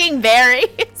fucking berries.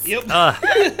 Yep.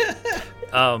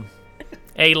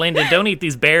 Hey, Lyndon, don't eat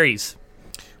these berries.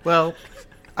 Well,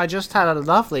 I just had a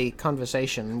lovely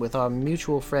conversation with our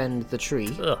mutual friend, the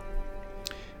tree, Ugh.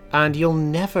 and you'll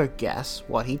never guess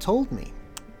what he told me.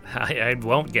 I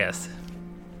won't guess.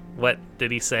 What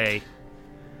did he say?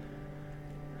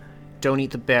 Don't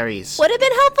eat the berries. Would have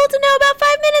been helpful to know about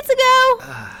 5 minutes ago.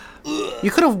 You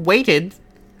could have waited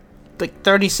like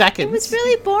 30 seconds. It was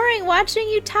really boring watching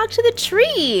you talk to the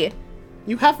tree.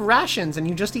 You have rations and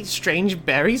you just eat strange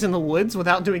berries in the woods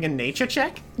without doing a nature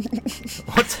check?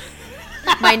 What's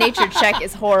My nature check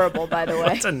is horrible, by the way.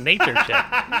 what's a nature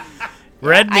check?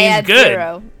 Red I means had good.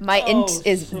 0. My int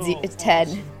is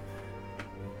 10.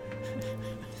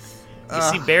 You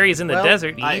see berries in the well,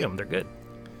 desert, you I- eat them. They're good.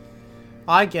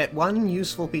 I get one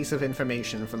useful piece of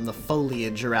information from the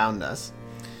foliage around us,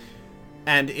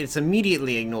 and it's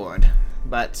immediately ignored.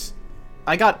 But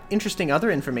I got interesting other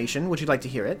information. Would you like to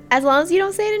hear it? As long as you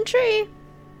don't say it in tree.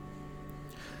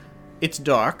 It's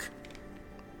dark.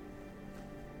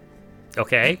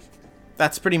 Okay.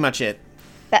 That's pretty much it.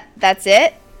 That's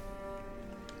it?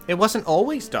 It wasn't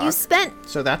always dark, You spent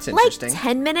so that's like interesting.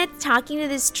 10 minutes talking to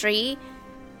this tree,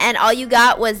 and all you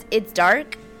got was it's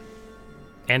dark?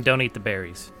 And don't eat the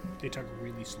berries. They talk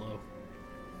really slow.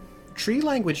 Tree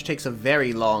language takes a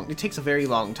very long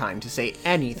time to say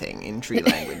anything in tree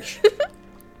language.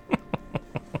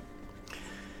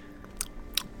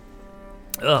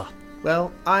 Ugh.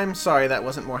 Well, I'm sorry that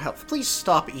wasn't more helpful. Please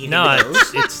stop eating No,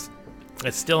 those.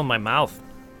 it's still in my mouth.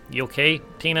 You okay,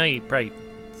 Tina? You probably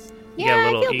you Yeah, got a I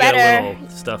little feel you got a better. little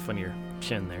stuff on your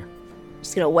chin there.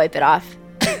 Just gonna wipe it off.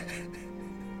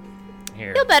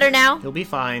 Here. Feel better now. You'll be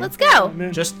fine. Let's go.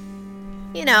 Man. Just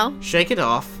You know. shake it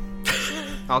off.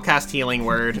 I'll cast Healing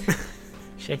Word.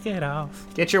 Shake it off.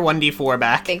 Get your 1d4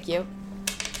 back. Thank you.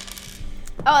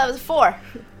 Oh, that was 4.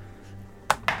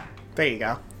 There you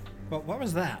go. Well, what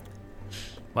was that?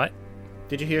 What?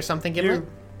 Did you hear something, Gimlet?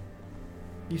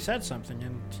 You said something,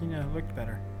 and Tina looked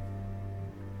better.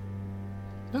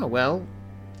 Oh, well.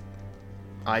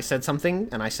 I said something,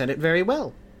 and I said it very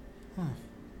well.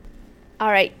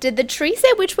 All right. Did the tree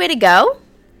say which way to go?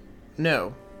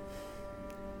 No.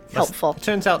 Helpful. It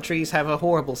turns out trees have a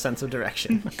horrible sense of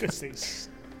direction. Because they.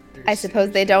 I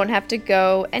suppose they don't have to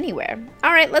go anywhere.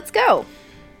 All right, let's go.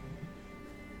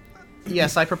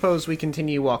 Yes, I propose we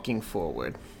continue walking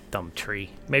forward. Dumb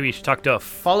tree. Maybe you should talk to a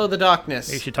Follow the darkness.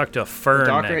 maybe you should talk to a The fern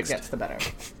darker next. it gets, the better.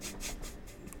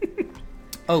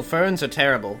 Oh, ferns are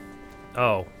terrible.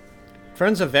 Oh.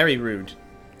 Ferns are very rude.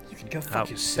 You can go fuck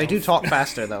Oh. yourself. They do talk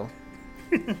faster, though.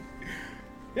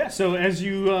 Yeah, so as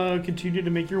you continue to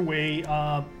make your way,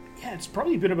 yeah, it's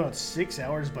probably been about 6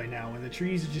 hours by now, and the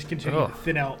trees are just continuing to Ugh.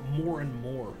 thin out more and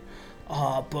more.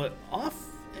 But off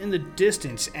in the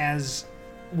distance, as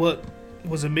what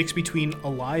was a mix between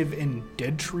alive and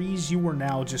dead trees, you were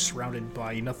now just surrounded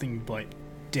by nothing but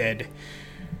dead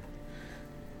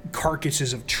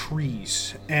carcasses of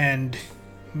trees. And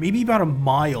maybe about a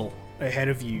mile ahead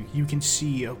of you, you can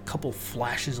see a couple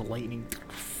flashes of lightning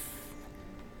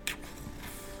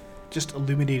just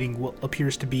illuminating what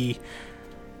appears to be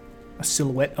a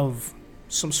silhouette of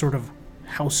some sort of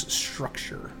house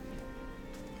structure.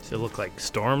 Does it look like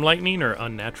storm lightning or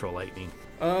unnatural lightning?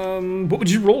 What would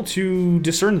you roll to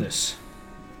discern this?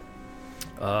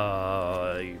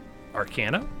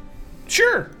 Arcana?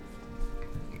 Sure.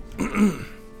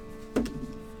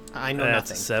 I know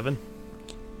That's a nothing. 7.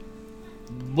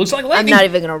 Looks like I'm lightning. not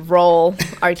even gonna roll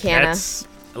Arcana. That's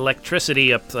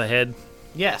electricity up ahead.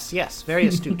 Yes, yes, very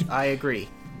astute. I agree.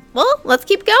 Well, let's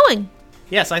keep going.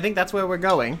 Yes, I think that's where we're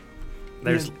going.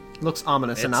 There's Looks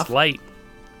ominous it's enough. light.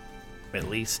 At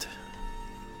least.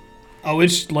 Oh,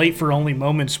 it's light for only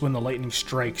moments when the lightning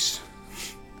strikes.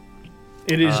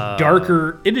 It is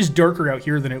darker. It is darker out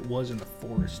here than it was in the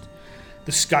forest.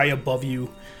 The sky above you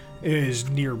is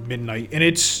near midnight, and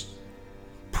it's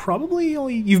probably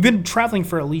only you've been traveling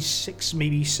for at least 6,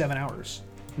 maybe 7 hours,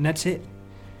 and that's it.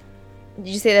 Did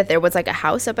you say that there was like a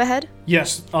house up ahead?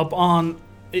 Yes, up on.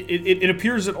 It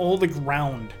appears that all the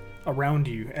ground around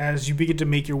you, as you begin to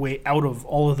make your way out of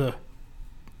all of the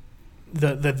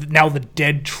now the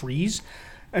dead trees,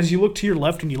 as you look to your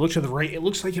left and you look to the right, it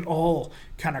looks like it all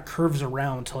kind of curves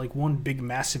around to like one big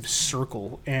massive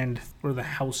circle, and where the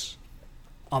house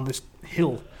on this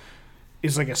hill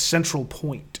is like a central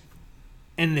point,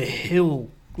 and the hill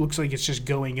looks like it's just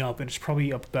going up, and it's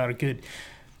probably up about a good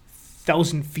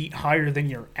 1,000 feet higher than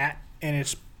you're at, and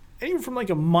it's anywhere from like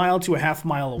a mile to a half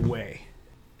mile away.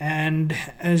 And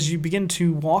as you begin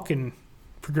to walk and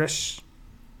progress,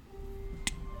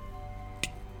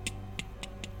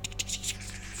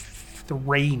 the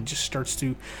rain just starts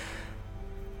to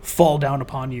fall down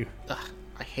upon you. Ugh,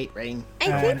 I hate rain.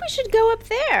 I think we should go up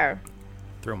there.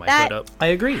 Throw my That- hood up. I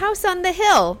agree. House on the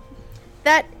hill.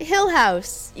 That hill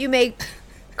house, you may It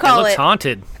call looks it.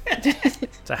 haunted.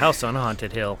 It's a house on a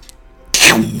haunted hill.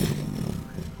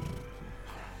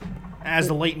 As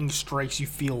the lightning strikes, you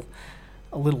feel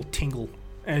a little tingle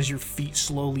as your feet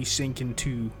slowly sink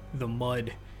into the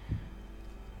mud,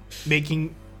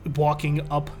 making walking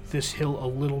up this hill a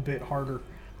little bit harder.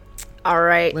 All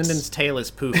right. Lyndon's tail is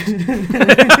pooped.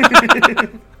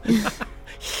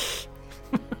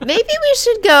 Maybe we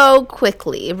should go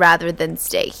quickly rather than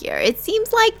stay here. It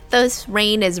seems like this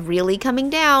rain is really coming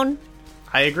down.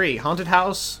 I agree. Haunted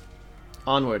house.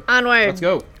 Onward. Onward. Let's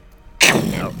go.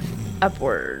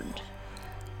 Upward.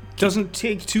 Doesn't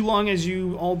take too long as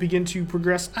you all begin to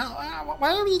progress.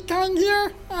 Why are we going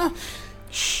here?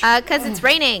 Cause it's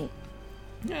raining.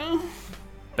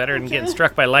 Better than getting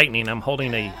struck by lightning. I'm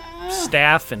holding a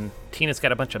staff, and Tina's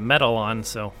got a bunch of metal on,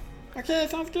 so. Okay,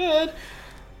 sounds good.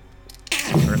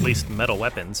 Or at least metal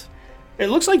weapons. It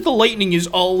looks like the lightning is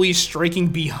always striking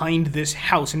behind this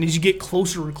house, and as you get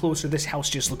closer and closer, this house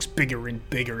just looks bigger and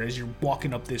bigger as you're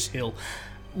walking up this hill.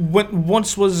 What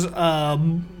once was a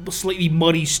slightly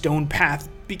muddy stone path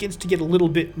begins to get a little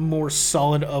bit more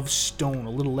solid of stone, a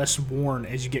little less worn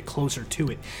as you get closer to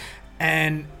it.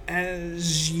 And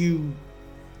as you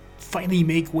finally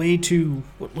make way to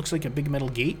what looks like a big metal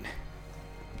gate,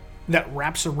 that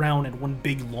wraps around in one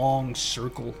big long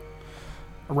circle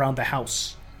around the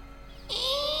house.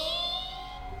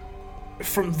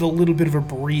 From the little bit of a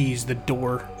breeze, the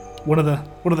door, one of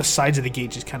the sides of the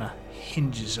gate just kind of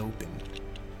hinges open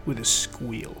with a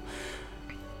squeal.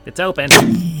 It's open.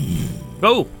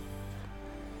 Go.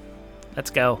 Let's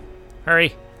go.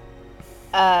 Hurry.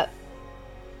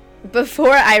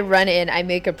 Before I run in, I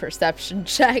make a perception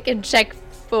check and check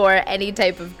for any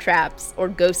type of traps or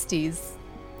ghosties.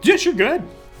 Yes, you're good.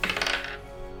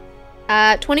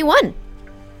 21.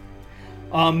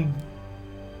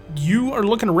 You are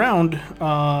looking around.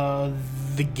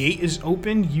 The gate is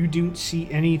open. You don't see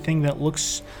anything that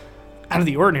looks out of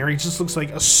the ordinary. It just looks like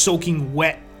a soaking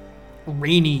wet,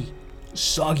 rainy,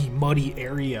 soggy, muddy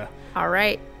area. All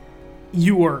right.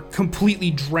 You are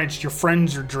completely drenched. Your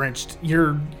friends are drenched.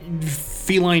 Your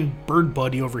feline bird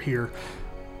buddy over here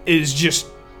is just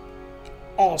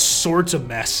all sorts of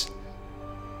mess.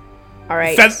 All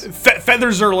right.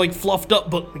 Feathers are like fluffed up,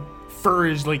 but like, fur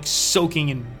is like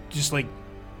soaking and just like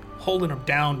holding him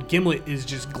down. Gimlet is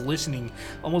just glistening,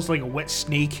 almost like a wet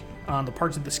snake on the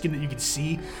parts of the skin that you can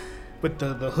see. But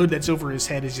the hood that's over his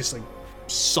head is just like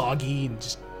soggy and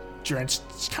just drenched.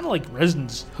 It's kind of like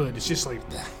Resin's hood. It's just like...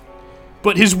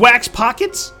 But his wax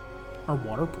pockets are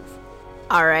waterproof.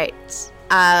 All right.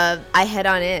 I head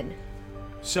on in.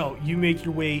 So you make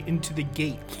your way into the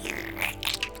gate.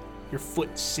 Your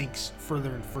foot sinks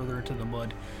further and further into the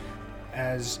mud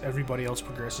as everybody else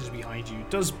progresses behind you.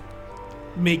 It does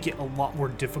make it a lot more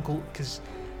difficult because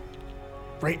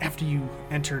right after you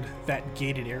entered that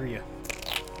gated area,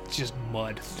 it's just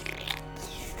mud.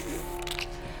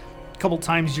 A couple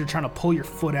times you're trying to pull your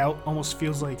foot out, almost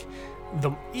feels like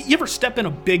you ever step in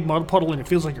a big mud puddle and it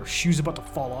feels like your shoe's about to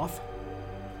fall off?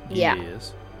 Yeah.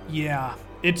 Yes. Yeah,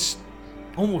 it's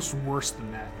almost worse than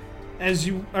that. As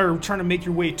you are trying to make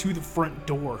your way to the front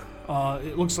door,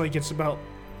 it looks like it's about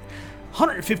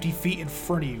 150 feet in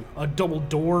front of you. A double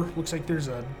door. Looks like there's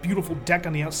a beautiful deck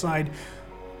on the outside.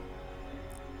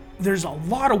 There's a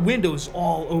lot of windows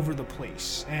all over the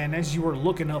place. And as you are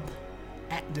looking up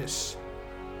at this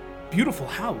beautiful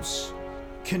house,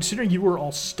 considering you were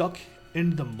all stuck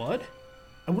in the mud,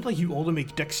 I would like you all to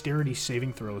make dexterity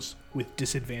saving throws with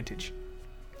disadvantage.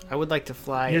 I would like to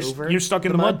fly over. You're stuck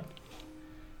in the mud.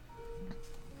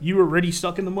 You were already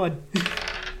stuck in the mud.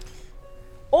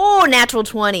 Oh, natural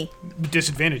 20.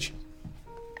 Disadvantage.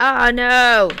 Oh,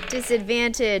 no.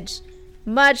 Disadvantage.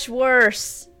 Much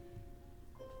worse.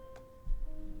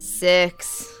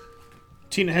 6.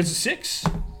 Tina has a 6.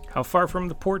 How far from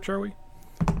the porch are we?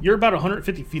 You're about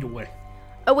 150 feet away.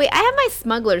 Oh, wait. I have my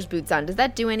smuggler's boots on. Does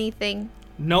that do anything?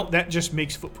 No, that just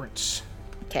makes footprints.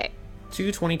 Okay.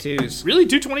 2 22s. Really?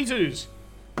 2 22s.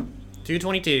 2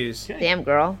 22s. Okay. Damn,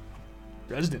 girl.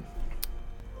 Dresden.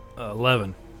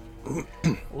 11.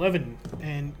 11.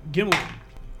 And Gimlet.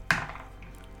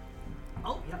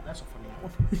 Oh, yeah, that's a funny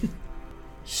one.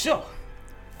 So,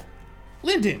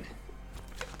 Lyndon,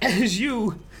 as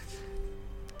you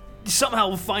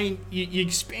somehow find, you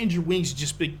expand your wings and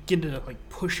just begin to like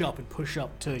push up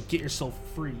to get yourself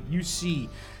free, you see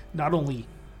not only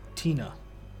Tina,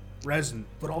 Resin,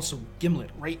 but also Gimlet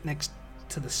right next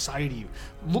to the side of you.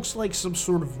 Looks like some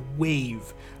sort of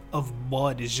wave of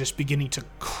mud is just beginning to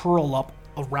curl up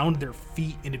around their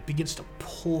feet, and it begins to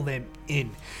pull them in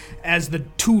as the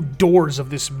two doors of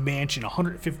this mansion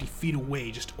 150 feet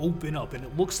away just open up, and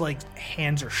it looks like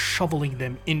hands are shoveling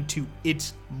them into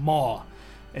its maw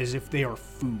as if they are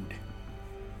food.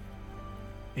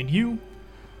 And you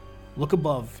look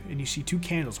above and you see 2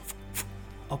 candles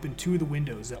up in 2 of the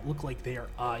windows that look like they are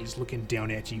eyes looking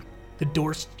down at you. The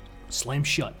doors slam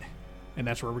shut, and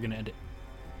that's where we're gonna end it.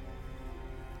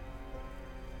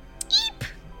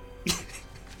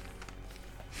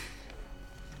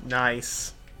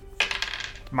 Nice.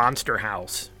 Monster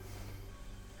House.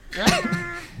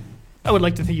 I would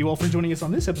like to thank you all for joining us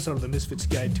on this episode of the Misfits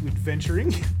Guide to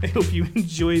Adventuring. I hope you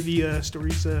enjoy the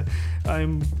stories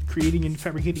I'm creating and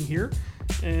fabricating here.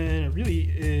 And I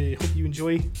really hope you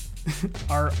enjoy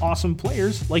our awesome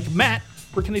players. Like Matt,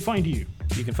 where can they find you?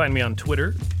 You can find me on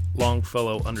Twitter,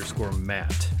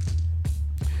 Longfellow_Matt.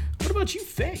 What about you,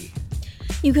 Faye?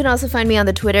 You can also find me on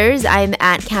the Twitters. I'm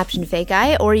at Captain Fake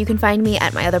Eye, or you can find me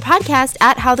at my other podcast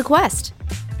at How the Quest.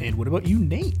 And what about you,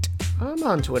 Nate? I'm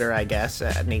on Twitter, I guess,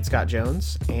 at Nate Scott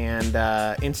Jones, and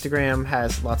Instagram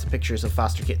has lots of pictures of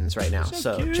foster kittens right now,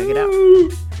 so check it out.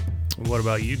 What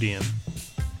about you, DM?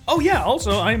 Oh yeah,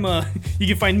 also I'm you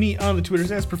can find me on the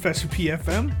Twitters as Professor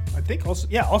PFM. I think also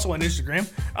on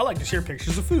Instagram. I like to share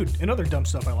pictures of food and other dumb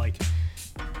stuff I like.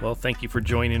 Well, thank you for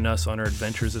joining us on our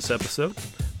adventures this episode.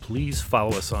 please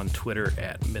follow us on Twitter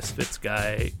at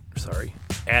 @Misfits_Guide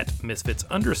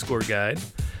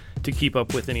to keep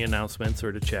up with any announcements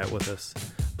or to chat with us.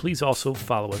 Please also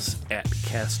follow us at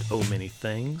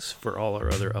CastOManyThings for all our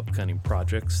other upcoming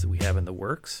projects that we have in the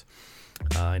works.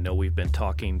 I know we've been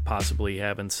talking possibly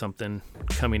having something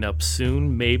coming up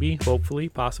soon, maybe, hopefully,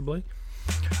 possibly.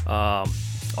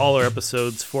 All our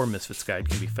episodes for Misfits Guide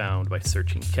can be found by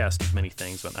searching Cast of Many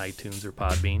Things on iTunes or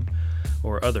Podbean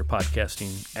or other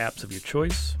podcasting apps of your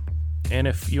choice. And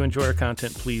if you enjoy our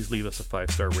content, please leave us a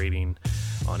 5-star rating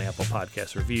on Apple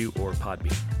Podcast Review or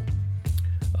Podbean.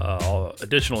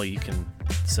 Additionally, you can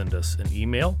send us an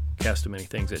email,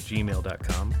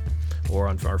 castofmanythings@gmail.com, or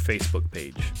on our Facebook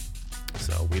page.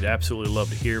 So we'd absolutely love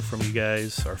to hear from you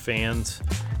guys, our fans.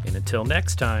 And until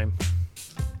next time.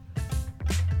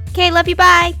 Okay, love you,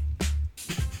 bye.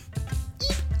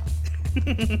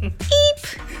 Eep.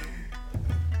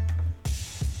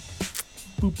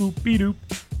 Boop boop beep doop.